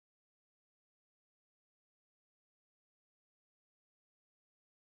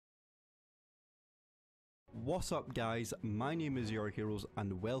What's up guys, my name is Your Heroes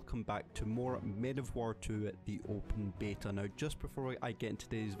and welcome back to more Men of War 2 the open beta. Now just before I get into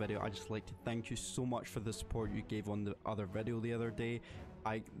today's video, I just like to thank you so much for the support you gave on the other video the other day.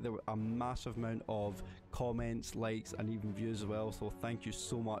 There were a massive amount of comments, likes and even views as well, so thank you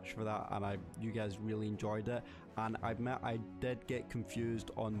so much for that, and you guys really enjoyed it. And I admit I did get confused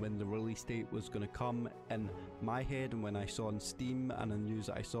on when the release date was going to come in my head, and when I saw on Steam and the news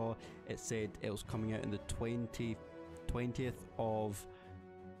that I saw, it said it was coming out in the 24th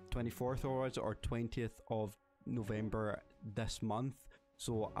or 20th of November this month.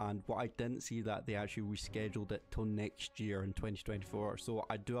 So, and what I didn't see that they actually rescheduled it till next year in 2024. So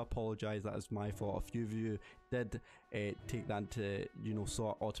I do apologize, that is my fault. A few of you did take that to,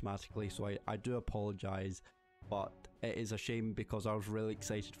 saw it automatically, so I do apologize. But it is a shame because I was really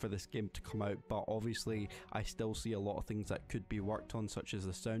excited for this game to come out, but obviously I still see a lot of things that could be worked on, such as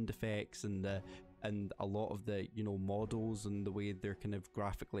the sound effects and a lot of the models and the way they're kind of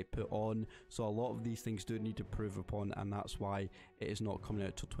graphically put on. So a lot of these things do need to improve upon, and that's why it is not coming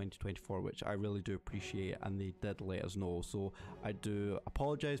out till 2024, which I really do appreciate, and they did let us know. So I do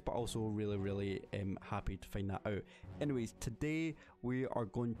apologize, but also really happy to find that out. Anyways, today we are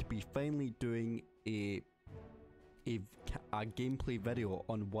going to be finally doing a gameplay video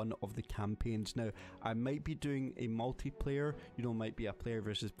on one of the campaigns. Now I might be doing a multiplayer, might be a player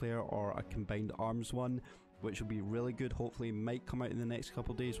versus player or a combined arms one, which will be really good. Hopefully might come out in the next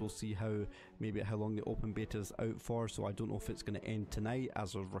couple of days. We'll see how long the open beta is out for, so I don't know if it's going to end tonight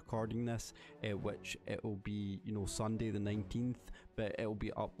as of recording this, which it will be Sunday the 19th, but it will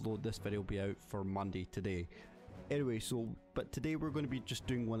be this video will be out for Monday today. Anyway, but today we're going to be just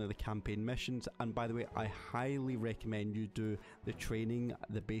doing one of the campaign missions, and by the way, I highly recommend you do the training,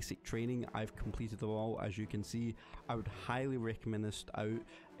 the basic training. I've completed them all, as you can see. I would highly recommend this out,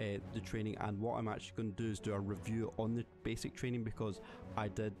 the training, and what I'm actually going to do is do a review on the basic training, because I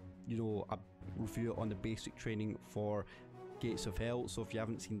did, a review on the basic training for Gates of Hell. So if you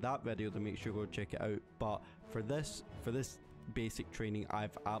haven't seen that video, then make sure you go check it out. But for this basic training,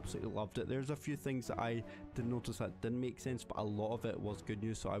 I've absolutely loved it. There's a few things that I did notice that didn't make sense, but a lot of it was good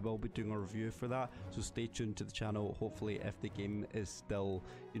news, so I will be doing a review for that, so stay tuned to the channel, hopefully, if the game is still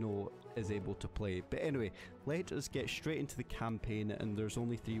is able to play. But anyway, let us get straight into the campaign, and there's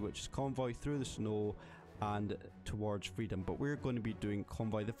only 3, which is Convoy, Through the Snow and Towards Freedom. But we're going to be doing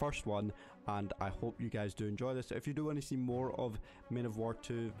Convoy, the first one, and I hope you guys do enjoy this. If you do want to see more of Men of War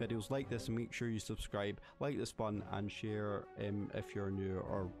 2 videos like this, make sure you subscribe, like this button, and share if you're new,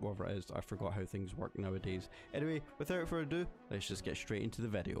 or whatever it is. I forgot how things work nowadays. Anyway, without further ado, let's just get straight into the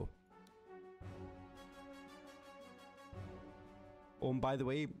video. Oh, and by the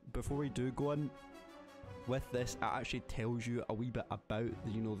way, before we do go on with this, it actually tells you a wee bit about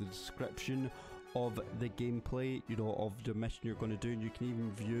the description of the gameplay, of the mission you're going to do, and you can even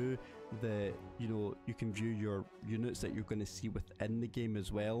view you can view your units that you're going to see within the game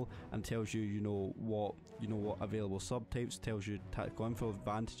as well, and tells you what available subtypes, tells you tactical info,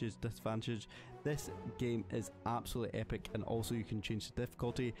 advantages, disadvantages. This game is absolutely epic, and also you can change the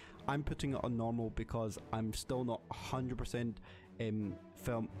difficulty. I'm putting it on normal because I'm still not 100%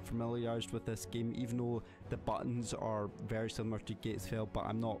 familiarized with this game, even though the buttons are very similar to Gates of Hell, but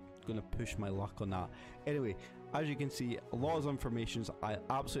I'm not going to push my luck on that. Anyway, as you can see, a lot of information. I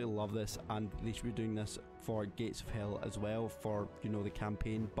absolutely love this, and they should be doing this for Gates of Hell as well, for the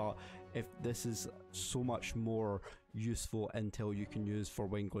campaign. But if this is so much more useful intel you can use for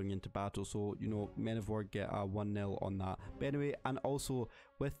when going into battle, so Men of War get a 1-0 on that. But anyway, and also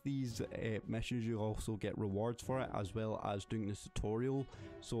with these missions, you also get rewards for it, as well as doing this tutorial.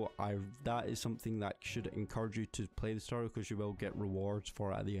 So that is something that should encourage you to play the tutorial, because you will get rewards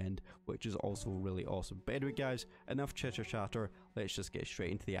for it at the end, which is also really awesome. But anyway guys, enough chitter chatter, let's just get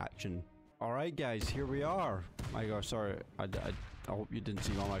straight into the action. Alright guys, here we are. My gosh, sorry, I hope you didn't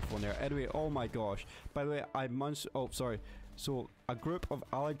see me on my phone there. Anyway, oh my gosh, by the way, so a group of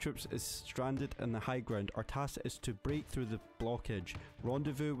allied troops is stranded in the high ground. Our task is to break through the blockage,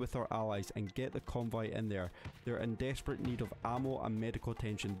 rendezvous with our allies, and get the convoy in there. They're in desperate need of ammo and medical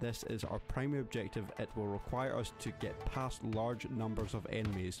attention. This is our primary objective. It will require us to get past large numbers of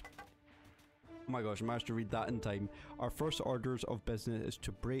enemies. Oh my gosh, I managed to read that in time. Our first orders of business is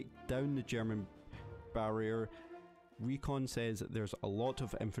to break down the German barrier. Recon says there's a lot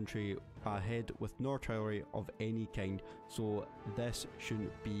of infantry ahead with no artillery of any kind, so this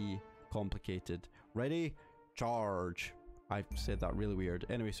shouldn't be complicated. Ready? Charge! I said that really weird.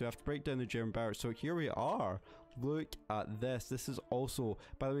 Anyway, so we have to break down the German barracks. So here we are. Look at this. This is also,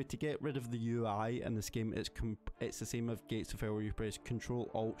 by the way, to get rid of the UI in this game, it's the same as Gates of Hell, where you press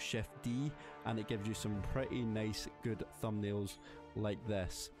Control Alt Shift D, and it gives you some pretty nice, good thumbnails like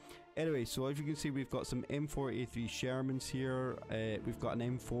this. Anyway, so as you can see, we've got some M4A3 Shermans here. We've got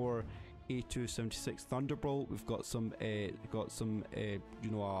an M4 A276 Thunderbolt. We've got some, you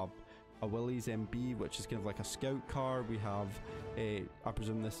know, a Willys MB, which is kind of like a scout car. We have, I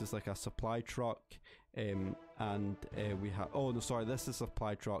presume this is like a supply truck, and we have, oh no, sorry, this is a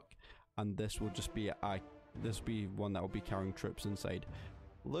supply truck, and this will just be one that will be carrying troops inside.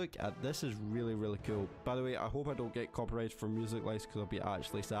 Look at this, is really, really cool. By the way, I hope I don't get copyrighted for music license, because I'll be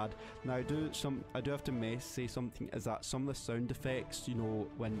actually sad. Now I do have to say something, is that some of the sound effects, you know,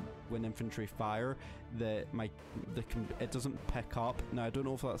 when infantry fire, it doesn't pick up. Now I don't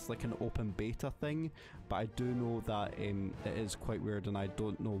know if that's like an open beta thing, but I do know that it is quite weird, and I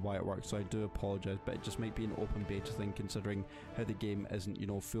don't know why it works, so I do apologize, but it just might be an open beta thing, considering how the game isn't, you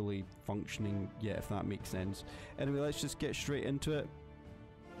know, fully functioning yet, if that makes sense. Anyway, let's just get straight into it.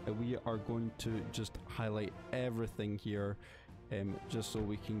 We are going to just highlight everything here, just so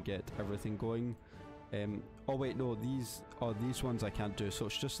we can get everything going. Oh wait, no, these ones I can't do, so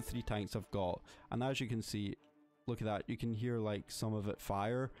it's just the 3 tanks I've got. And as you can see, look at that, you can hear like some of it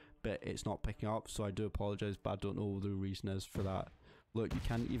fire, but it's not picking up, so I do apologize, but I don't know what the reason is for that. Look, you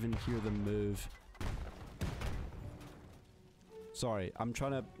can't even hear them move. Sorry,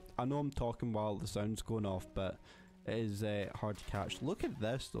 I know I'm talking while the sound's going off, but it is hard to catch. Look at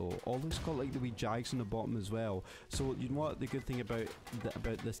this though, all this got like the wee jags on the bottom as well. So you know what the good thing about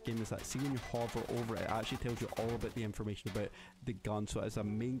this game is, that see when you hover over it, it actually tells you all about the information about the gun. So it's a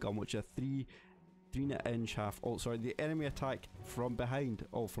main gun, which is a 3-inch half. Oh sorry, the enemy attack from behind.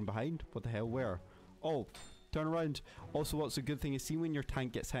 Oh, from behind? What the hell, where? Oh, turn around. Also, what's a good thing is, see when your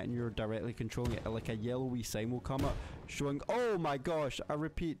tank gets hit and you're directly controlling it, like a yellowy sign will come up showing, oh my gosh, I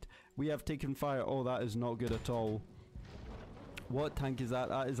repeat, we have taken fire. Oh, that is not good at all. What tank is that?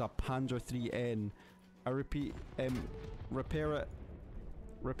 That is a Panzer IIIN. I repeat, repair it.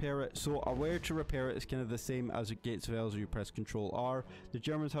 So where to repair it is kind of the same as at Gates of Hell, you press Control R. The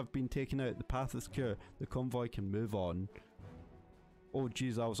Germans have been taken out, the path is clear, the convoy can move on. Oh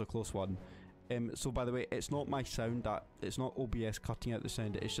geez, that was a close one. So by the way, it's not my sound, it's not OBS cutting out the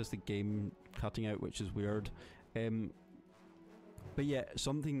sound, it's just the game cutting out, which is weird. But yeah,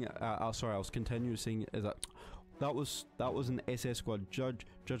 something sorry, I was continuing saying is that that was an SS squad.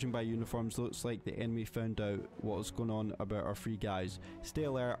 Judging by uniforms, looks like the enemy found out what was going on about our 3 guys. Stay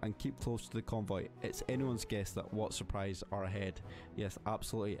alert and keep close to the convoy. It's anyone's guess that what surprise are ahead. Yes,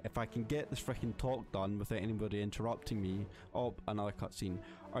 absolutely. If I can get this freaking talk done without anybody interrupting me. Oh, another cutscene.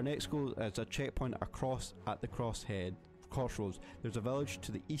 Our next goal is a checkpoint across at the crossroads. There's a village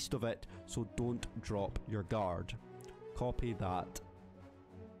to the east of it, so don't drop your guard. Copy that.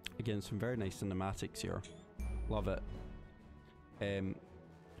 Again, some very nice cinematics here. Love it.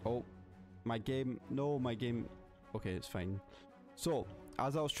 Oh, my game. Okay, it's fine. So,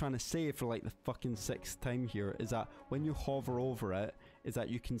 as I was trying to say for like the fucking 6th time here, is that when you hover over it, is that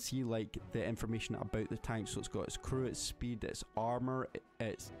you can see like the information about the tank. So it's got its crew, its speed, its armor,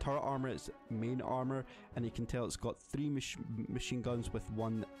 its turret armor, its main armor, and you can tell it's got 3 machine guns with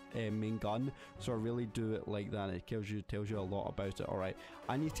 1 main gun. So I really do it like that. It tells you a lot about it. Alright,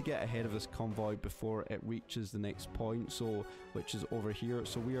 I need to get ahead of this convoy before it reaches the next point, so which is over here.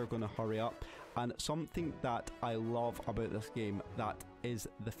 So we are going to hurry up. And something that I love about this game, that is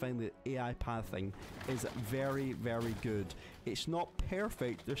finally the AI pathing is very, very good. It's not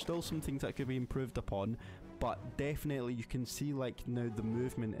perfect, there's still some things that could be improved upon, but definitely you can see like now the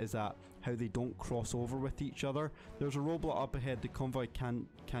movement is at how they don't cross over with each other. There's a roadblock up ahead, the convoy can't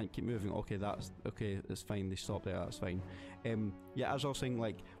keep moving. Okay, that's fine, they stopped there, that's fine. Yeah, as I was saying,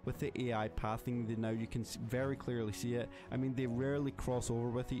 like with the AI pathing, now you can very clearly see it. I mean, they rarely cross over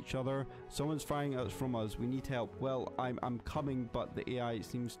with each other. Someone's firing out from us, we need help. Well, I'm coming, but the AI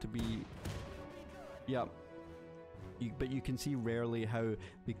seems to be, yeah. But you can see rarely how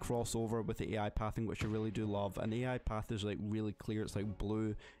they cross over with the AI pathing, which I really do love. And AI path is like really clear. It's like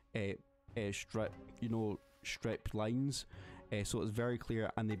blue striped lines. So it's very clear,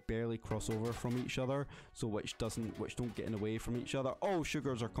 and they barely cross over from each other. So which don't get in the way from each other. Oh,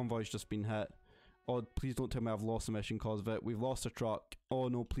 sugars, our convoy's just been hit. Oh, please don't tell me I've lost the mission cause of it. We've lost a truck. Oh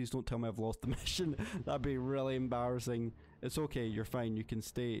no, please don't tell me I've lost the mission. That'd be really embarrassing. It's okay, you're fine. You can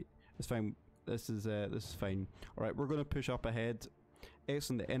stay. It's fine. This is fine. Alright, we're going to push up ahead.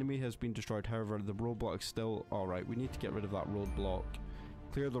 Excellent, the enemy has been destroyed. However, the roadblock is still... Alright, we need to get rid of that roadblock.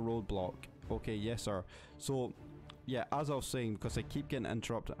 Clear the roadblock. Okay, yes sir. So, yeah, as I was saying, because I keep getting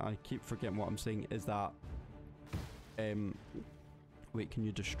interrupted, I keep forgetting what I'm saying, is that, wait, can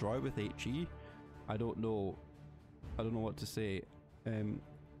you destroy with HE? I don't know what to say.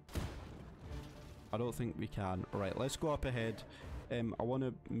 I don't think we can. Alright, let's go up ahead. I want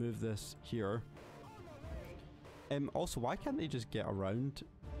to move this here. Also, why can't they just get around?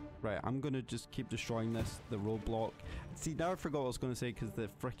 Right, I'm going to just keep destroying this, the roadblock. See, now I forgot what I was going to say because the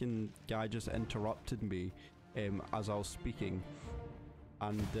freaking guy just interrupted me as I was speaking.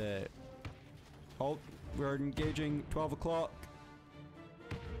 And, oh, we're engaging, 12 o'clock.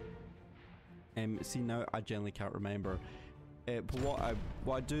 See, now I generally can't remember. But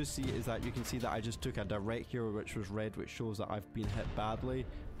what I do see is that you can see that I just took a direct hero which was red, which shows that I've been hit badly.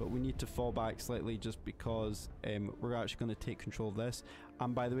 But we need to fall back slightly just because we're actually going to take control of this.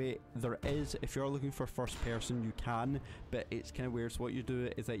 And by the way, there is, if you're looking for first person, you can, but it's kind of weird. So what you do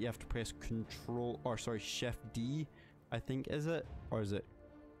is that you have to press Shift D, I think, is it? Or is it?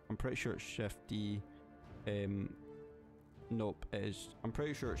 I'm pretty sure it's Shift D. Nope, it is. I'm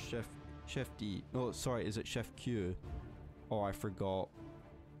pretty sure it's Shift D. No, sorry, is it Shift Q? Oh, I forgot.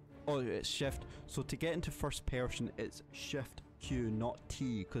 Oh, it's Shift. So to get into first person, it's Shift Q, not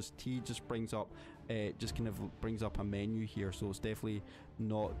T, because T just brings up, just kind of brings up a menu here. So it's definitely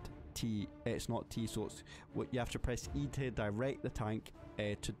not T. It's not T. So it's what you have to press E to direct the tank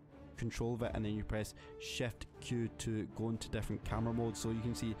to control of it, and then you press Shift Q to go into different camera modes. So you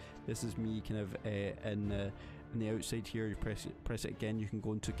can see this is me kind of in the outside here. You press it again, you can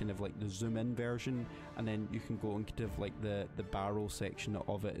go into kind of like the zoom in version, and then you can go into kind of like the barrel section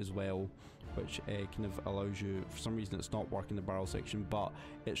of it as well, which kind of allows you, for some reason it's not working, the barrel section, but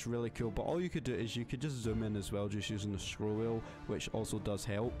it's really cool. But all you could do is you could just zoom in as well, just using the scroll wheel, which also does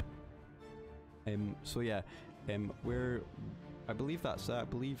help. So yeah, I believe that's it. I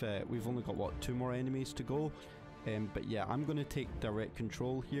believe we've only got what, 2 more enemies to go. But yeah, I'm going to take direct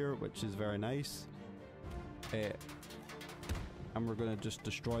control here, which is very nice. And we're going to just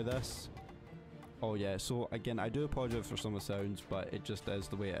destroy this. Oh yeah, so again, I do apologize for some of the sounds, but it just is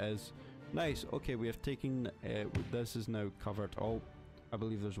the way it is. Nice. Okay, we have taken, this is now covered. Oh, I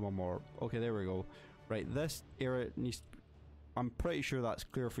believe there's one more. Okay, there we go. Right, this area needs, I'm pretty sure that's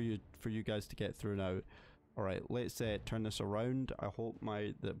clear for you guys to get through now. Alright, let's turn this around. I hope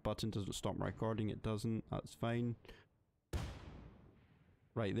the button doesn't stop my recording. It doesn't. That's fine.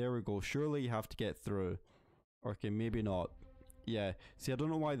 Right, there we go. Surely you have to get through. Okay, maybe not. Yeah. See, I don't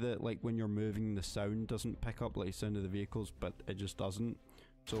know why when you're moving, the sound doesn't pick up, like the sound of the vehicles, but it just doesn't.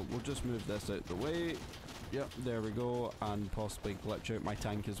 So we'll just move this out the way. Yep, there we go. And possibly glitch out my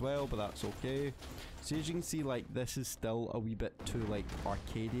tank as well, but that's okay. So as you can see, like, this is still a wee bit too, like,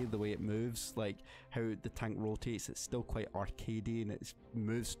 arcadey, the way it moves. Like, how the tank rotates, it's still quite arcadey and it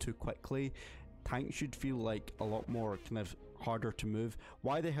moves too quickly. Tank should feel like a lot more kind of harder to move.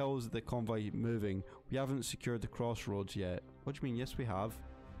 Why the hell is the convoy moving? We haven't secured the crossroads yet. What do you mean? Yes, we have.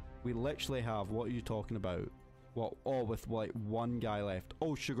 We literally have. What are you talking about? What? Oh, with like one guy left.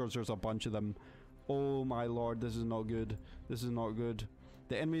 Oh, sugars, there's a bunch of them. Oh my lord, this is not good. This is not good.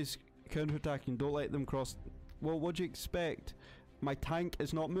 The enemy's counterattacking. Don't let them cross. Well, what do you expect? My tank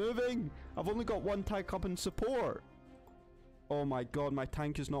is not moving. I've only got one tank up in support. Oh my god, my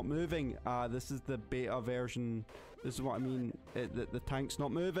tank is not moving. This is the beta version. This is what I mean. The tank's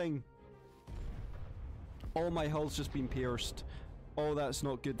not moving. Oh, my hull's just been pierced. Oh, that's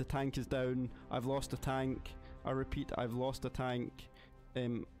not good. The tank is down. I've lost a tank. I repeat, I've lost a tank.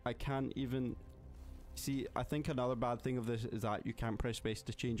 I can't even... See, I think another bad thing of this is that you can't press space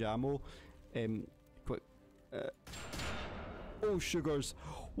to change ammo. Quick. Oh, sugars.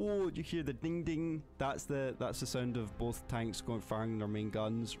 Oh, you hear the ding ding? That's the sound of both tanks firing their main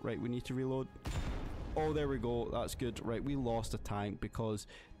guns. Right, we need to reload. Oh, there we go. That's good. Right, we lost a tank because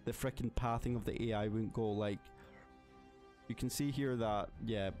the freaking pathing of the AI wouldn't go. Like, you can see here that,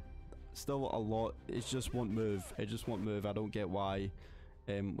 yeah, still a lot. It just won't move. It just won't move. I don't get why,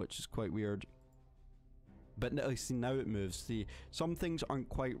 which is quite weird. But see, now it moves. See, some things aren't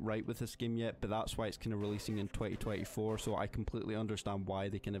quite right with this game yet, but that's why it's kind of releasing in 2024, so I completely understand why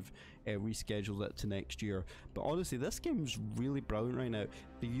they kind of rescheduled it to next year. But honestly, this game is really brilliant right now.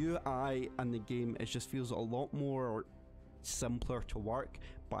 The UI and the game, it just feels a lot more simpler to work,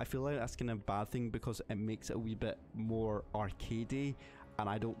 but I feel like that's kind of a bad thing because it makes it a wee bit more arcadey, and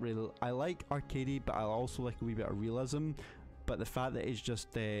I like arcadey, but I also like a wee bit of realism. But the fact that it's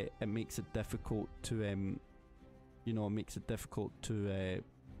just it makes it difficult to you know, makes it difficult to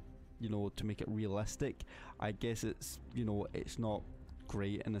you know, to make it realistic. I guess it's, you know, it's not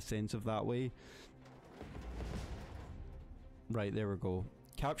great in a sense of that way. Right, there we go.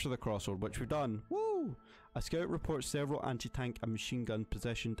 Capture the crossroad, which we've done. Woo! A scout reports several anti-tank and machine guns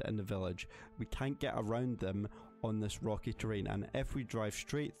positioned in the village. We can't get around them on this rocky terrain, and if we drive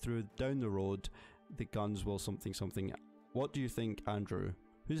straight through down the road, the guns will something something. What do you think, Andrew?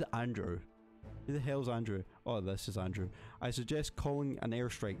 Who's Andrew? Who the hell's Andrew? Oh, this is Andrew. I suggest calling an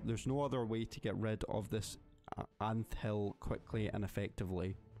airstrike. There's no other way to get rid of this anthill quickly and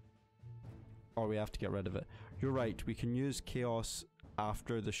effectively. Or we have to get rid of it. You're right, we can use chaos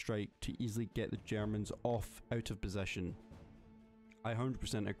after the strike to easily get the Germans out of position. I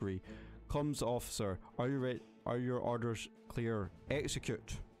 100% agree. Comms officer, are you ready? Are your orders clear?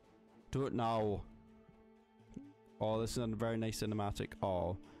 Execute. Do it now. Oh, this is a very nice cinematic.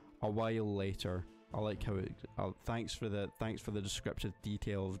 Oh, a while later. I like how it. Thanks for the descriptive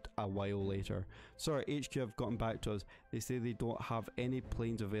detail of a while later. Sorry, HQ have gotten back to us. They say they don't have any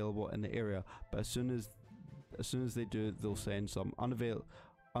planes available in the area, but as soon as they do, they'll send some.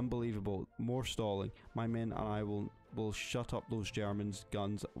 Unbelievable. More stalling. My men and I will shut up those Germans'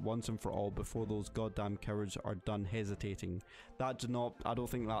 guns once and for all before those goddamn cowards are done hesitating. That did not. I don't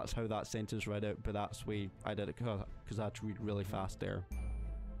think that's how that sentence read out, but that's the way I did it because I had to read really fast there.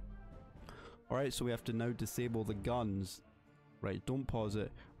 Alright, so we have to now disable the guns. Right, don't pause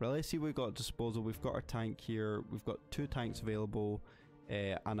it. Right, let's see what we've got at disposal. We've got our tank here. We've got 2 tanks available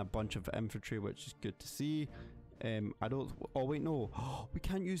and a bunch of infantry, which is good to see. Oh wait, no. We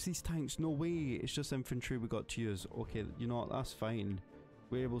can't use these tanks. No way. It's just infantry we got to use. Okay, you know what? That's fine.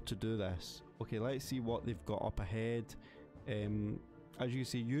 We're able to do this. Okay, let's see what they've got up ahead. As you can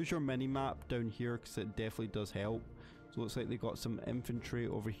see, use your mini-map down here because it definitely does help. So it looks like they've got some infantry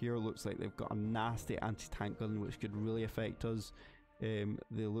over here. Looks like they've got a nasty anti-tank gun which could really affect us. They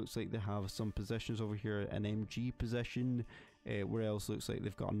looks like they have some positions over here, an MG position. Where else? Looks like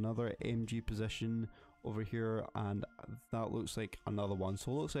they've got another MG position over here, and that looks like another one.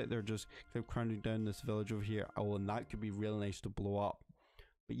 So it looks like they're just kind of crowding down this village over here. Oh, and that could be really nice to blow up.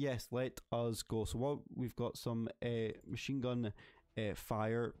 But yes, let us go. So what we've got some machine gun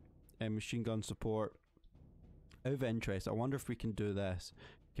fire and machine gun support. Out of interest, I wonder if we can do this.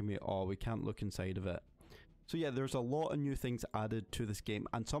 Can we? Oh, we can't look inside of it. So yeah, there's a lot of new things added to this game,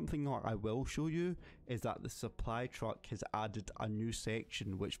 and something that I will show you is that the supply truck has added a new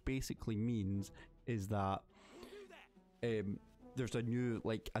section, which basically means is that there's a new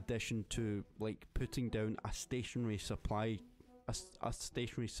like addition to like putting down a stationary supply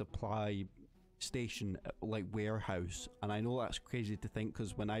station like warehouse. And I know that's crazy to think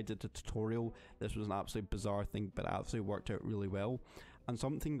because when I did the tutorial this was an absolutely bizarre thing, but it absolutely worked out really well. And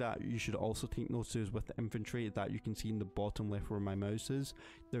something that you should also take notice is with the infantry that you can see in the bottom left where my mouse is,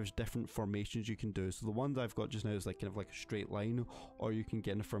 there's different formations you can do. So the ones I've got just now is like kind of like a straight line, or you can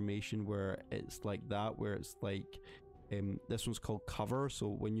get in a formation where it's like that, where it's like this one's called cover. So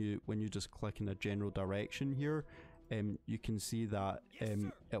when you just click in a general direction here, you can see that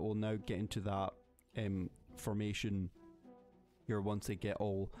it will now get into that formation here once they get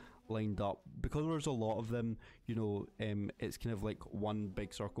all lined up. Because there's a lot of them, you know, it's kind of like one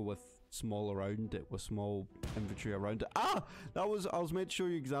big circle with small around it, with small infantry around it. Ah, I was meant to show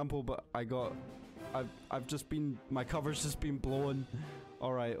you example, but I've just been, my cover's just been blown.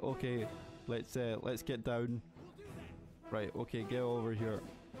 All right, okay, let's get down. Right, okay, get over here.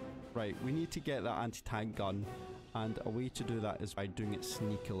 Right, we need to get that anti-tank gun, and a way to do that is by doing it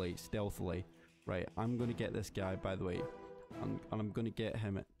sneakily, stealthily. Right, I'm gonna get this guy, by the way, and I'm gonna get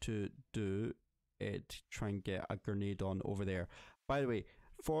him to do it, to try and get a grenade on over there. By the way,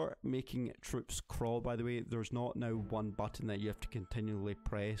 for making troops crawl, by the way, there's not now one button that you have to continually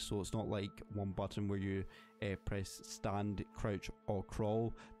press, so it's not like one button where you press stand, crouch or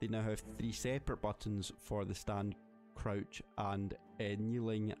crawl. They now have 3 separate buttons for the stand, crouch and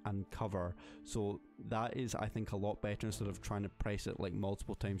kneeling and cover. So that is, I think, a lot better instead of trying to press it like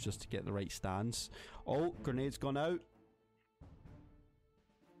multiple times just to get the right stance. Oh, grenade's gone out.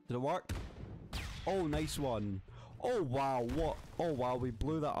 Did it work? Oh, nice one. Oh wow, what? Oh wow, we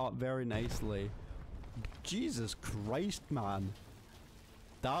blew that up very nicely. Jesus Christ, man.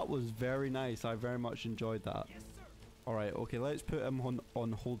 That was very nice. I very much enjoyed that. Alright, okay, let's put him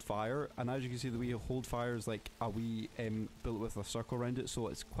on hold fire. And as you can see, the wee hold fire is like a wee built with a circle around it, so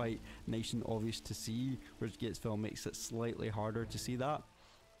it's quite nice and obvious to see, whereas Gatesville makes it slightly harder to see that.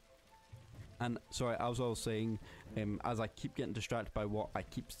 And sorry, as I was saying, as I keep getting distracted by what I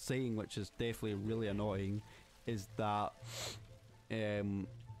keep saying, which is definitely really annoying, is that damn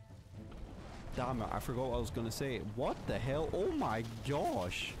it, I forgot what I was gonna say. What the hell? Oh my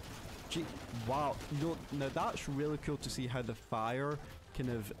gosh. Gee, wow, you know, now that's really cool to see how the fire kind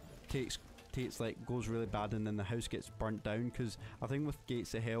of takes like goes really bad and then the house gets burnt down, because I think with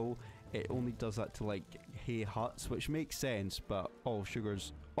Gates of Hell it only does that to like hay huts, which makes sense, but oh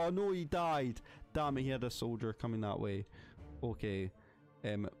sugars. Oh no, he died. Damn it, he had a soldier coming that way. Okay.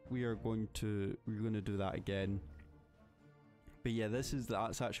 We're going to do that again. But yeah,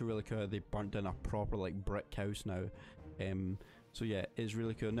 that's actually really cool. They burnt down a proper like brick house now. So yeah, it's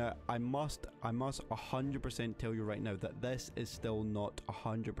really cool. Now I must 100% tell you right now that this is still not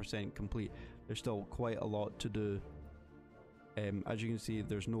 100% complete. There's still quite a lot to do. As you can see,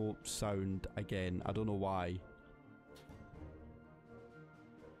 there's no sound again. I don't know why.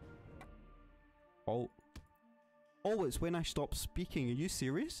 Oh, it's when I stop speaking. Are you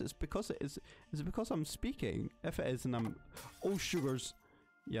serious? It's because is it because I'm speaking? If it is, and I'm... Oh, sugars.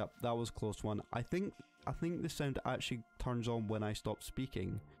 Yep, that was a close one. I think the sound actually turns on when I stop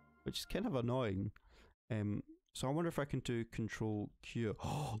speaking, which is kind of annoying. So I wonder if I can do Control Q.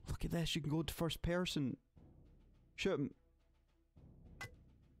 Oh, look at this. You can go to first person. Shoot him.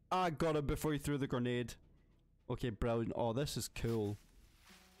 I got him before he threw the grenade. Okay, brilliant. Oh, this is cool.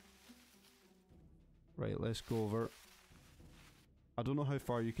 Right, let's go over. I don't know how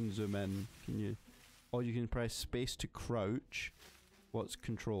far you can zoom in. Can you? Oh, you can press space to crouch. What's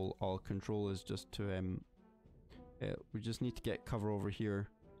control? Oh, control is just to we just need to get cover over here.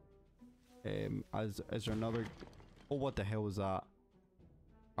 Is there another? Oh, what the hell was that?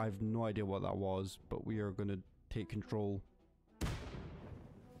 I have no idea what that was, but we are gonna take control.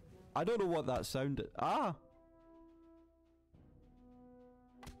 I don't know what that sounded. Ah!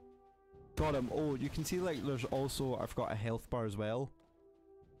 Got him. Oh, you can see like there's also, I've got a health bar as well.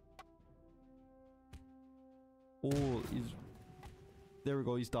 Oh, there we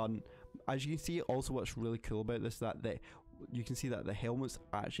go, he's done. As you can see, also what's really cool about this, that you can see that the helmets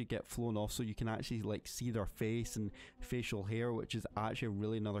actually get flown off, so you can actually like see their face and facial hair, which is actually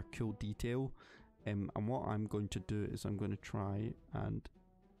really another cool detail. And what I'm going to do is I'm going to try and...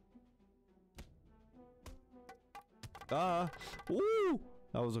 Ah! Ooh!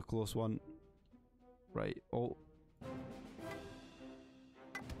 That was a close one. Right. Oh.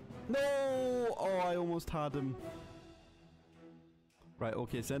 No! Oh, I almost had him. Right,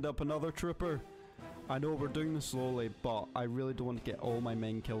 okay, send up another trooper. I know we're doing this slowly, but I really don't want to get all my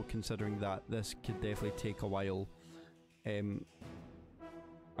men killed, considering that this could definitely take a while. I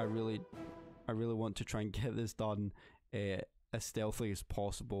really want to try and get this done as stealthily as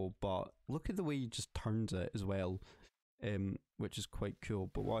possible, but look at the way he just turns it as well. Which is quite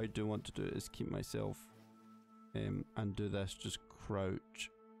cool. But what I do want to do is keep myself and do this. Just crouch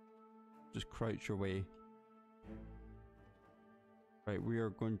your way. Right, we are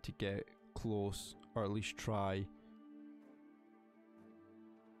going to get close, or at least try.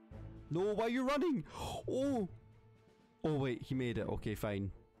 No, why are you running? Oh wait, he made it. Okay,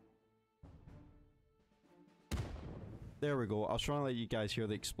 fine. There we go. I was trying to let you guys hear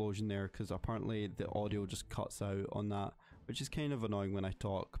the explosion there, because apparently the audio just cuts out on that, which is kind of annoying when I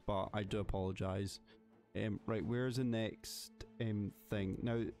talk, but I do apologise. Right, where's the next thing?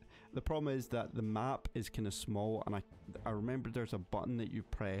 Now, the problem is that the map is kind of small, and I remember there's a button that you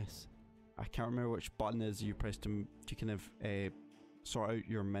press. I can't remember which button is you press to kind of sort out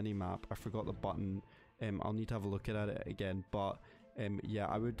your mini map. I forgot the button. I'll need to have a look at it again, but yeah,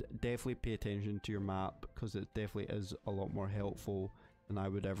 I would definitely pay attention to your map, because it definitely is a lot more helpful than I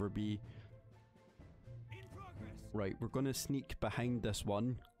would ever be. Right, we're going to sneak behind this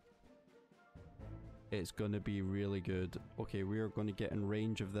one. It's going to be really good. Okay, we are going to get in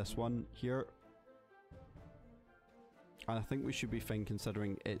range of this one here. And I think we should be fine,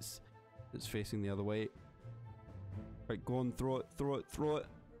 considering it's facing the other way. Right, go on, throw it, throw it, throw it.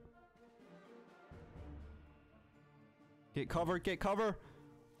 Get cover, get cover!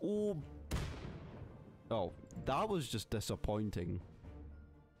 Oh, that was just disappointing.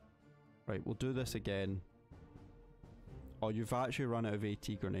 Right, we'll do this again. Oh, you've actually run out of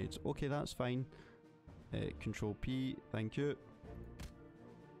AT grenades. Okay, that's fine. Control P, thank you.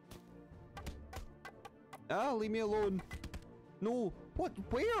 Ah, leave me alone. No, what?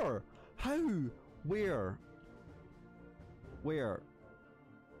 Where? How? Where? Where?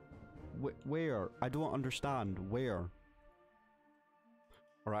 Where? I don't understand. Where?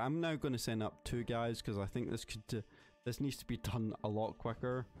 Alright, I'm now going to send up 2 guys, because I think this needs to be done a lot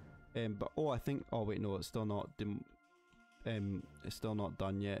quicker. But oh, I think, oh wait, no, it's still not done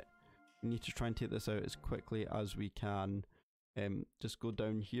yet. We need to try and take this out as quickly as we can. Just go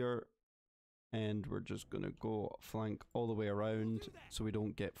down here, and we're just gonna go flank all the way around, so we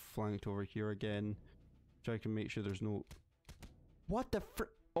don't get flanked over here again. Try to make sure there's no... What the fr...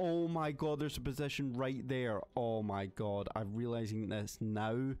 Oh my god, there's a position right there. Oh my god, I'm realizing this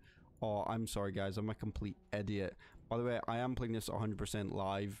now. Oh, I'm sorry guys, I'm a complete idiot. By the way, I am playing this 100%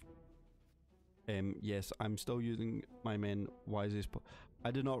 live. Yes, I'm still using my men wisely.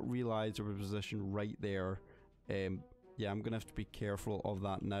 I did not realize there was a position right there. Yeah, I'm gonna have to be careful of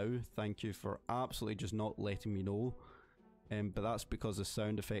that now. Thank you for absolutely just not letting me know. But that's because the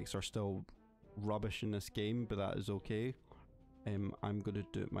sound effects are still rubbish in this game, but that is okay. I'm gonna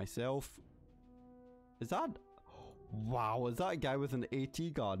do it myself. Is that... Wow, is that a guy with an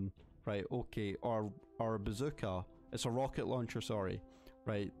AT gun? Right, okay, or a bazooka. It's a rocket launcher, sorry.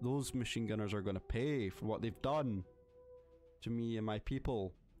 Right, those machine gunners are gonna pay for what they've done to me and my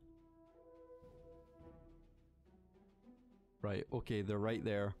people. Right, okay, they're right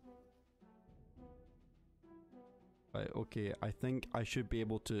there. Right, okay, I think I should be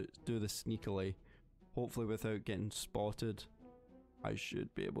able to do this sneakily. Hopefully without getting spotted. I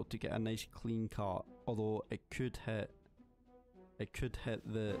should be able to get a nice clean cut. Although it could hit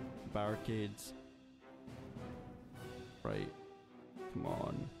the barricades. Right. Come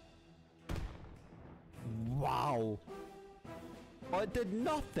on. Wow! Oh, it did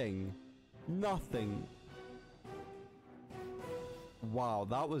nothing! Nothing. Wow,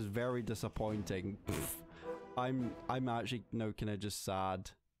 that was very disappointing. I'm actually now kinda just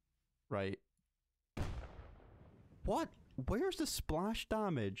sad. Right. What? Where's the splash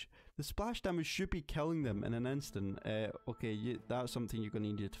damage? The splash damage should be killing them in an instant. Okay, that's something you're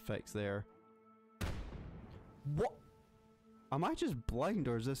gonna need to fix there. What? Am I just blind,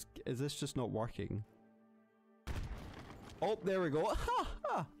 or is this just not working? Oh, there we go. Ha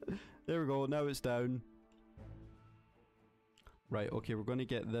ha! There we go, now it's down. Right, okay, we're gonna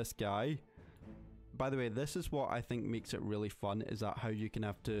get this guy. By the way, this is what I think makes it really fun, is that how you can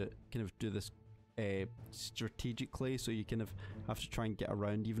have to kind of do this strategically, so you kind of have to try and get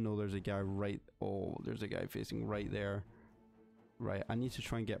around, even though there's a guy right... Oh, there's a guy facing right there. Right, I need to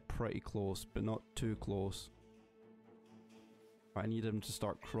try and get pretty close, but not too close. I need him to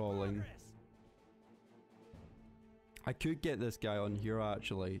start crawling. I could get this guy on here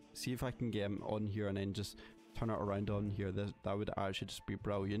actually. See if I can get him on here and then just turn it around on here. That would actually just be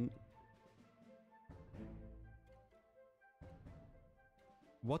brilliant.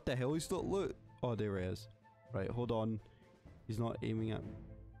 What the hell? He's not... Look! Oh, there he is. Right, hold on. He's not aiming at...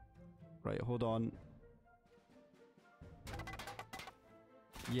 Right, hold on.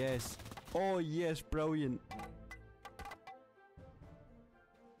 Yes. Oh, yes, brilliant.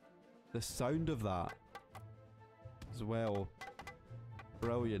 The sound of that as well.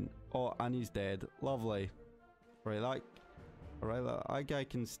 Brilliant. Oh, and he's dead. Lovely. Right, that guy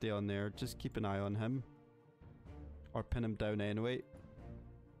can stay on there. Just keep an eye on him. Or pin him down anyway.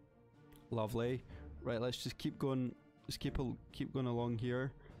 Lovely. Right, let's just keep going. Just keep going along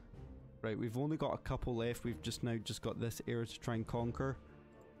here. Right, we've only got a couple left. We've just got this area to try and conquer.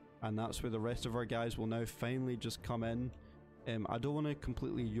 And that's where the rest of our guys will now finally just come in. I don't want to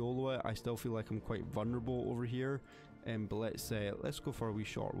completely YOLO it. I still feel like I'm quite vulnerable over here. But let's go for a wee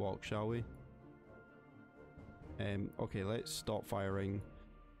short walk, shall we? Okay, let's stop firing.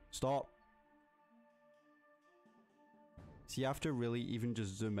 Stop! So you have to really even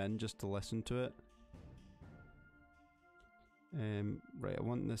just zoom in just to listen to it. Right, I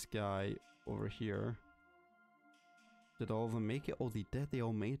want this guy over here. Did all of them make it? Oh, they did. They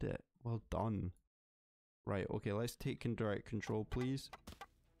all made it. Well done. Right, okay, let's take direct control, please.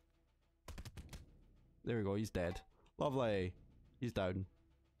 There we go, he's dead. Lovely. He's down.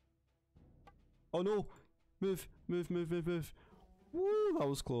 Oh no! Move, move, move, move, move. Woo, that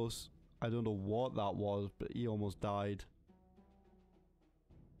was close. I don't know what that was, but he almost died.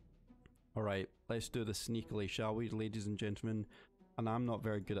 Alright, let's do this sneakily, shall we, ladies and gentlemen? And I'm not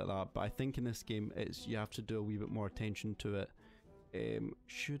very good at that, but I think in this game, you have to do a wee bit more attention to it. I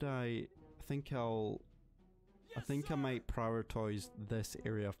think I might prioritize this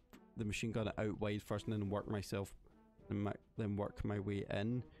area, the machine gun out wide first, and then work my way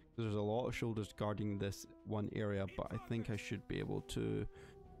in. There's a lot of shoulders guarding this one area, but I think I should be able to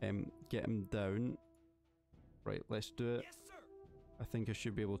get him down. Right, let's do it. I think I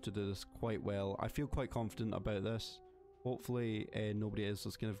should be able to do this quite well. I feel quite confident about this. Hopefully nobody else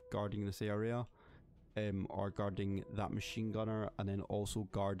is kind of guarding this area. Or guarding that machine gunner, and then also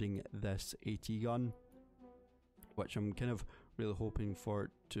guarding this AT gun. Which I'm kind of really hoping for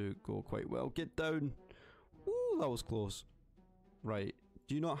it to go quite well. Get down! Ooh, that was close. Right.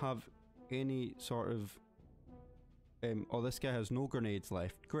 Do you not have any sort of... oh, this guy has no grenades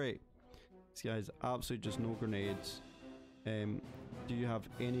left. Great. This guy has absolutely just no grenades. Do you have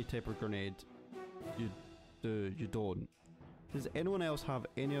any type of grenade? You do. You don't. Does anyone else have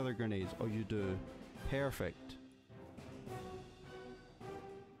any other grenades? Oh, you do. Perfect.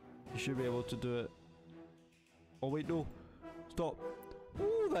 You should be able to do it. Oh wait, no. Stop.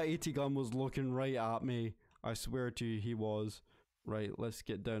 Ooh, That AT gun was looking right at me. I swear to you, he was. Right, let's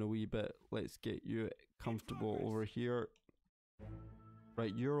get down a wee bit. Let's get you comfortable over here.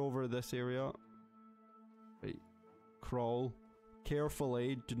 Right, you're over this area. Right, crawl.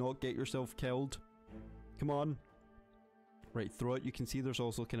 Carefully, do not get yourself killed. Come on. Right, through it, you can see there's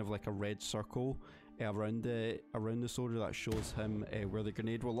also kind of like a red circle around the soldier that shows him where the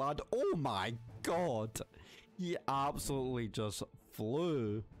grenade will land. Oh my god! He absolutely just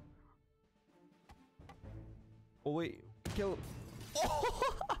flew. Oh wait, kill him.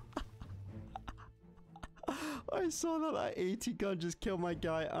 Oh! I saw that AT gun just kill my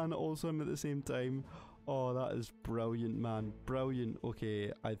guy and also him at the same time. Oh, that is brilliant, man. Brilliant.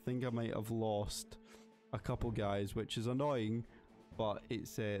 Okay, I think I might have lost a couple guys, which is annoying, but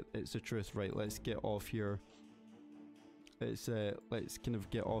it's the truth. Right, let's get off here. Let's kind of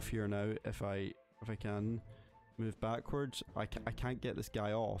get off here now. If I can move backwards, I can't get this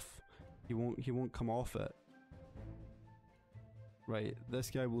guy off. He won't come off it. Right,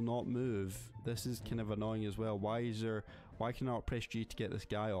 this guy will not move. This is kind of annoying as well. Why can I not press G to get this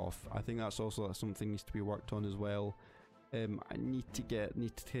guy off? I think that's also something needs to be worked on as well. I need to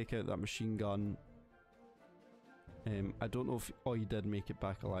take out that machine gun. I don't know if he did make it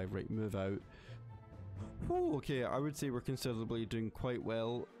back alive. Right, move out. Whew, okay, I would say we're considerably doing quite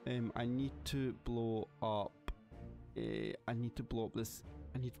well. I need to blow up. I need to blow up this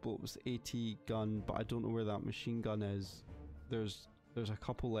AT gun, but I don't know where that machine gun is. There's a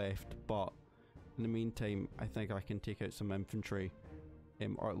couple left, but in the meantime, I think I can take out some infantry,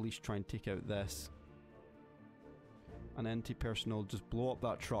 or at least try and take out this. An anti-personnel, just blow up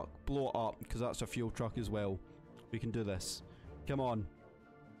that truck. Blow it up, because that's a fuel truck as well. We can do this. Come on.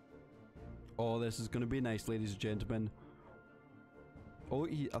 Oh, this is going to be nice, ladies and gentlemen. Oh,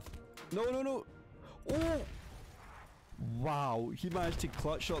 no. Oh! Wow, he managed to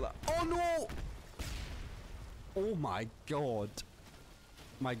clutch shot that. Oh, no! Oh my god.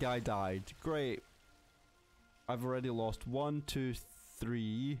 My guy died. Great. I've already lost 1, 2,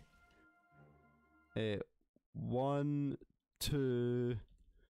 3. 1, 2,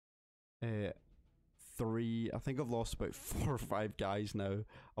 3. I think I've lost about 4 or 5 guys now.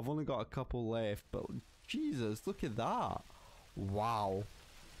 I've only got a couple left, but Jesus, look at that. Wow.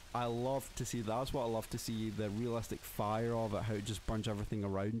 I love to see, that's what I love to see, the realistic fire of it, how it just burns everything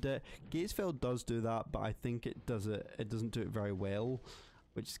around it. Gatesville does do that, but I think it doesn't do it very well,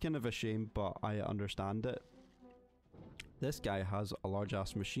 which is kind of a shame, but I understand it. This guy has a large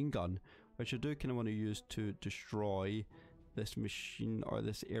ass machine gun, which I do kind of want to use to destroy this machine or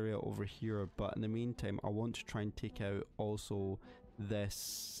this area over here, but in the meantime I want to try and take out also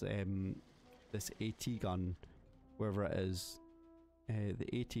this this AT gun, wherever it is.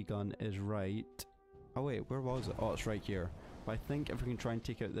 The AT gun is right. Oh wait, where was it? Oh, it's right here. But I think if we can try and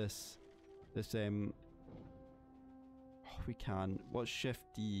take out this oh, we can. What's Shift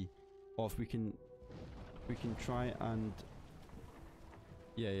D? Oh, if we can try and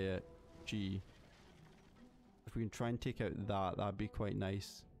yeah, G. If we can try and take out that'd be quite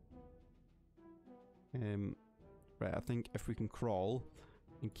nice. Right, I think if we can crawl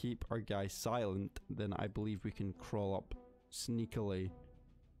and keep our guy silent, then I believe we can crawl up sneakily.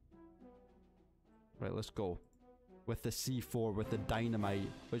 Right, let's go. With the C4, with the dynamite,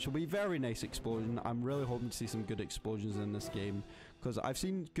 which will be very nice explosion. I'm really hoping to see some good explosions in this game, because I've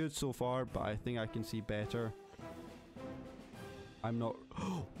seen good so far, but I think I can see better. I'm not...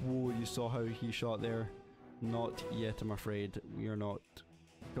 Whoa, you saw how he shot there? Not yet, I'm afraid. We are not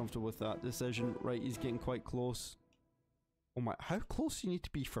comfortable with that decision. Right, he's getting quite close. Oh my, how close do you need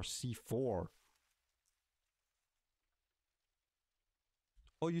to be for C4?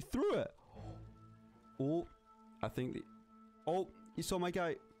 Oh, you threw it! Oh, I think the... Oh, you saw my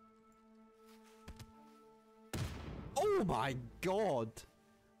guy. Oh my god!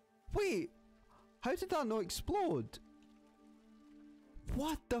 Wait! How did that not explode?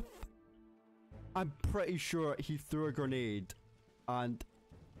 What the f... I'm pretty sure he threw a grenade, and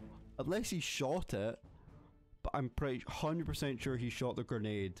unless he shot it, but I'm pretty 100% sure he shot the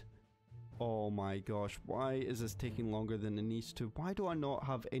grenade. Oh my gosh, why is this taking longer than it needs to? Why do I not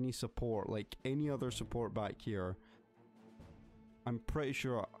have any support, like any other support back here? I'm pretty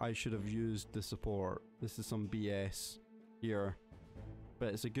sure I should have used the support. This is some BS here,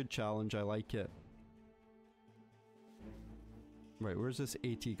 but it's a good challenge, I like it. Right, where's this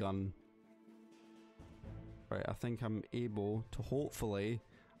AT gun? Right, I think I'm able to hopefully,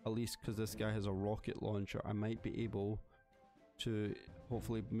 at least because this guy has a rocket launcher, I might be able to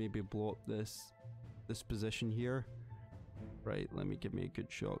hopefully maybe blow up this position here. Right, let me give me a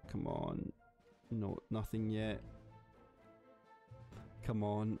good shot. Come on. No, nothing yet. Come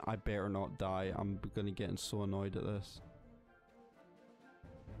on, I better not die. I'm gonna get so annoyed at this.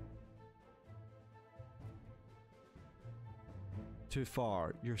 Too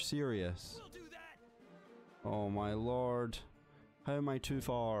far. You're serious? We'll do that. Oh my lord. How am I too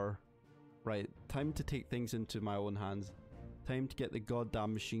far? Right, time to take things into my own hands. Time to get the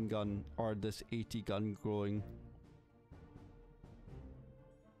goddamn machine gun or this 80 gun going.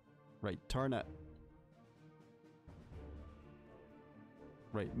 Right, turn it.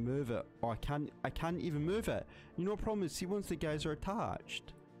 Right, move it. Oh, I can't even move it. You know what the problem is? See, once the guys are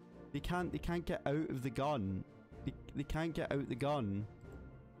attached, they can't get out of the gun. They can't get out the gun.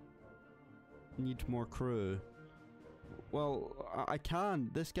 Need more crew. Well, I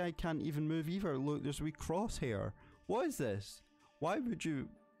can. This guy can't even move either. Look, there's a wee crosshair. What is this? Why would you...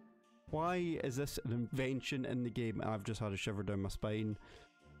 Why is this an invention in the game? I've just had a shiver down my spine.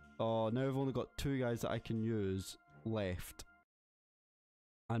 Oh, now I've only got 2 guys that I can use left.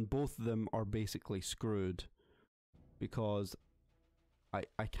 And both of them are basically screwed. Because I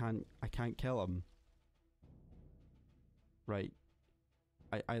can't kill him. Right.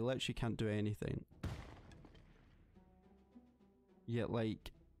 I literally can't do anything. Yeah,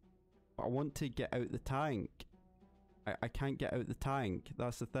 like, I want to get out the tank. I can't get out the tank.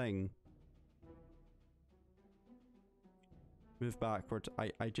 That's the thing. Move backwards.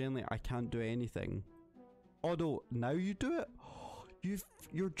 I generally, I can't do anything. Oh no, now you do it?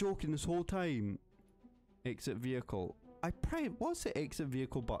 You're joking this whole time. Exit vehicle. What's the exit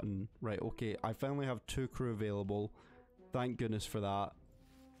vehicle button? Right, okay, I finally have 2 crew available. Thank goodness for that.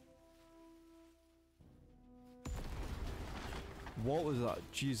 What was that?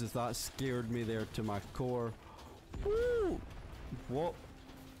 Jesus, that scared me there to my core. Woo! What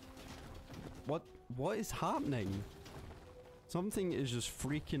is happening? Something is just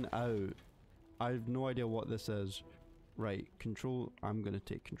freaking out. I have no idea what this is. Right, control. I'm gonna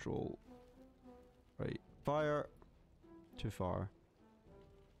take control. Right, fire. Too far.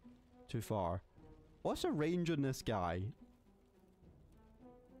 Too far. What's the range on this guy?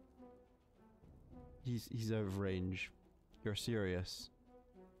 He's out of range. You're serious.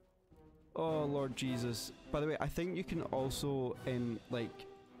 Oh Lord Jesus. By the way, I think you can also like,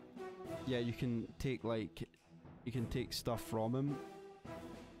 yeah, you can take like, you can take stuff from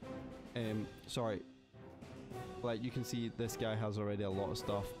him. Sorry. Like you can see this guy has already a lot of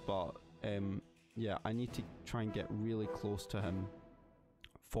stuff, but yeah, I need to try and get really close to him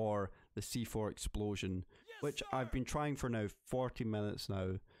for the C4 explosion, yes, which sir! I've been trying for now 40 minutes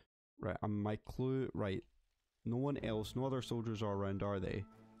now. Right, and my clue, right, no one else, no other soldiers are around, are they?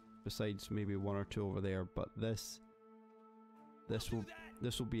 Besides maybe 1 or 2 over there, but this will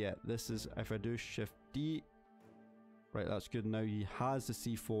be it. This is, if I do shift D, right, that's good. Now he has the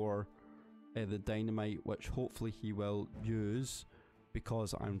C4, the dynamite, which hopefully he will use,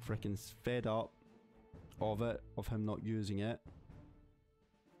 because I'm freaking fed up of it, of him not using it.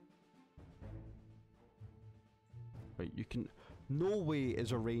 Right, you can... No way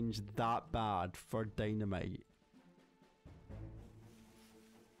is a range that bad for dynamite.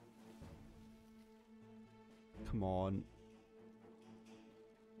 Come on.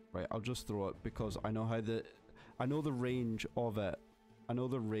 Right, I'll just throw it because I know how I know the range of it. I know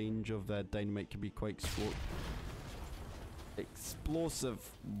the range of the dynamite can be quite explosive.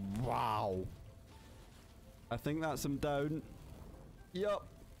 Wow. I think that's him down. Yup.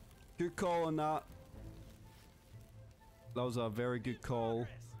 Good call on that. That was a very good call.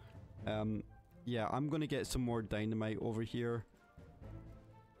 Yeah, I'm gonna get some more dynamite over here.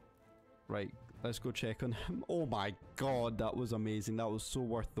 Right, let's go check on him. Oh my god, that was amazing. That was so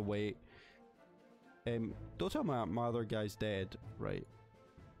worth the wait. Don't tell me my other guy's dead. Right.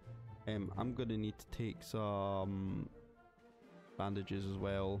 I'm gonna need to take some bandages as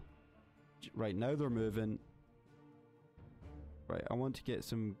well. Right, now they're moving. Right, I want to get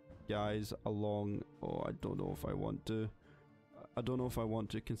some guys along. Oh, I don't know if I want to. I don't know if I want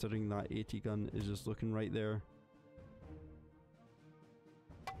to, considering that 80 gun is just looking right there.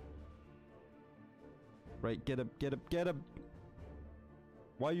 Right, get him, get him, get him!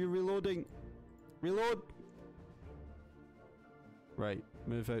 Why are you reloading? Reload! Right,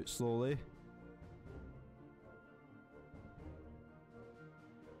 move out slowly.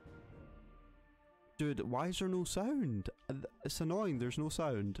 Dude, why is there no sound? It's annoying, there's no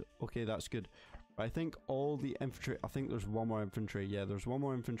sound. Okay, that's good. I think all the infantry, I think there's 1 more infantry. Yeah, there's 1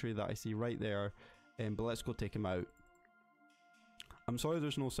 more infantry that I see right there. But let's go take him out. I'm sorry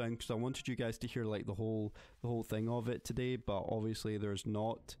there's no sound because I wanted you guys to hear like the whole thing of it today, but obviously there's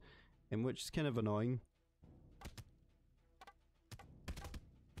not, which is kind of annoying.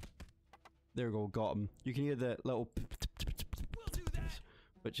 There we go, got him. You can hear the little... We'll do that.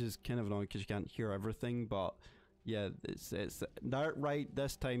 which is kind of annoying because you can't hear everything, but yeah, it's that right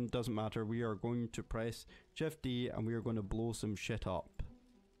this time. Doesn't matter. We are going to press Shift D and we are going to blow some shit up.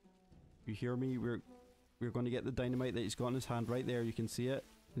 You hear me? We're going to get the dynamite that he's got in his hand right there. You can see it.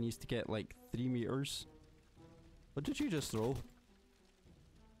 It needs to get like 3 meters. What did you just throw?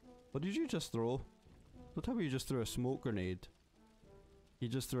 What did you just throw? Don't tell me you just threw a smoke grenade. You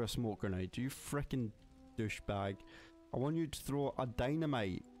just threw a smoke grenade. You frickin' douchebag. I want you to throw a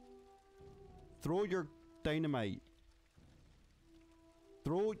dynamite. Throw your dynamite.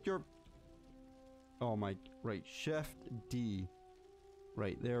 Throw your... Oh my... Right, Shift D.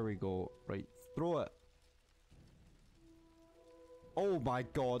 Right, there we go. Right, throw it. Oh my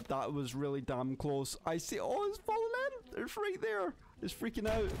god, that was really damn close. I see... Oh, it's falling in! It's right there! It's freaking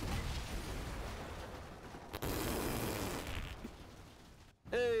out.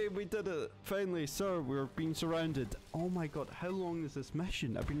 Hey, we did it! Finally, sir, we're being surrounded. Oh my god, how long is this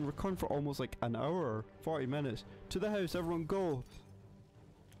mission? I've been recording for almost like an hour, 40 minutes. To the house, everyone go!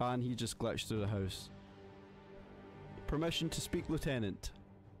 And he just glitched through the house. Permission to speak, Lieutenant.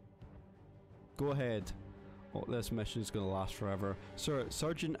 Go ahead. Oh, this mission is going to last forever. Sir,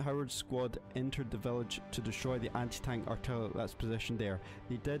 Sergeant Howard's squad entered the village to destroy the anti-tank artillery that's positioned there.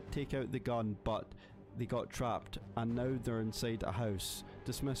 They did take out the gun, but they got trapped, and now they're inside a house.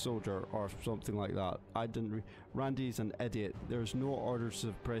 Dismiss soldier, or something like that. I didn't Randy's an idiot. There's no orders to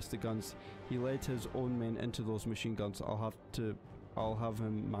suppress the guns. He led his own men into those machine guns. I'll have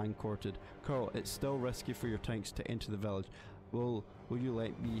him man-courted. Carl, it's still risky for your tanks to enter the village. Will you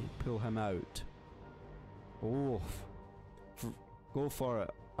let me pull him out? Oh, go for it,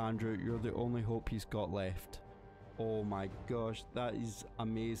 Andrew. You're the only hope he's got left. Oh my gosh, that is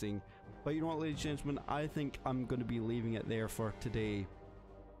amazing. But you know what, ladies and gentlemen, I think I'm going to be leaving it there for today.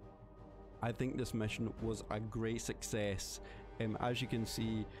 I think this mission was a great success. As you can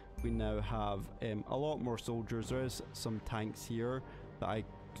see, we now have a lot more soldiers. There is some tanks here that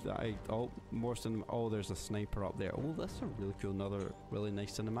oh, more oh, there's a sniper up there. Oh, that's a really cool, another really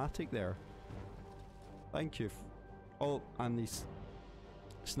nice cinematic there. Thank you. Oh, and he's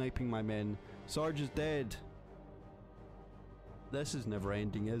sniping my men. Sarge is dead. This is never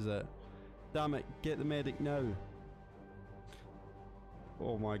ending, is it? Damn it, get the medic now.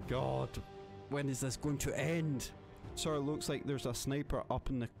 Oh my god. When is this going to end? Sir, it looks like there's a sniper up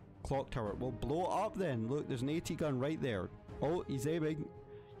in the clock tower. Well, blow it up then. Look, there's an AT gun right there. Oh, he's aiming.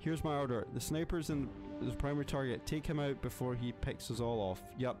 Here's my order. The sniper's in the primary target. Take him out before he picks us all off.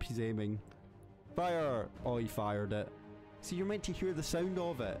 Yup, he's aiming. Fire! Oh, he fired it. See, you're meant to hear the sound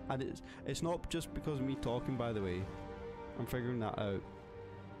of it. And it's not just because of me talking, by the way. I'm figuring that out.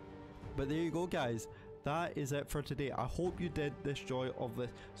 But there you go, guys. That is it for today. I hope you did this joy of this.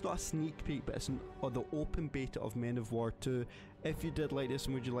 It's not a sneak peek, but it's the open beta of Men of War 2. If you did like this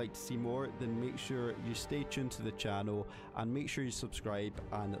and would you like to see more, then make sure you stay tuned to the channel and make sure you subscribe,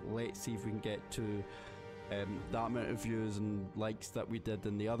 and let's see if we can get to that amount of views and likes that we did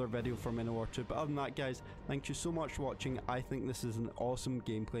in the other video for Men of War 2. But other than that, guys, thank you so much for watching. I think this is an awesome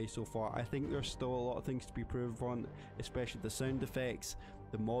gameplay so far. I think there's still a lot of things to be improved on, especially the sound effects,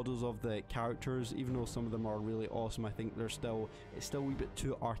 the models of the characters. Even though some of them are really awesome, I think it's still a wee bit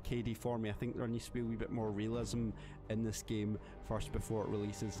too arcadey for me. I think there needs to be a wee bit more realism in this game first before it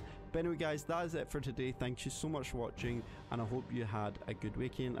releases. But anyway, guys, that is it for today. Thank you so much for watching, and I hope you had a good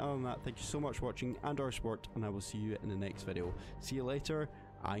weekend. Other than that, thank you so much for watching and our support, and I will see you in the next video. See you later,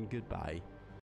 and goodbye.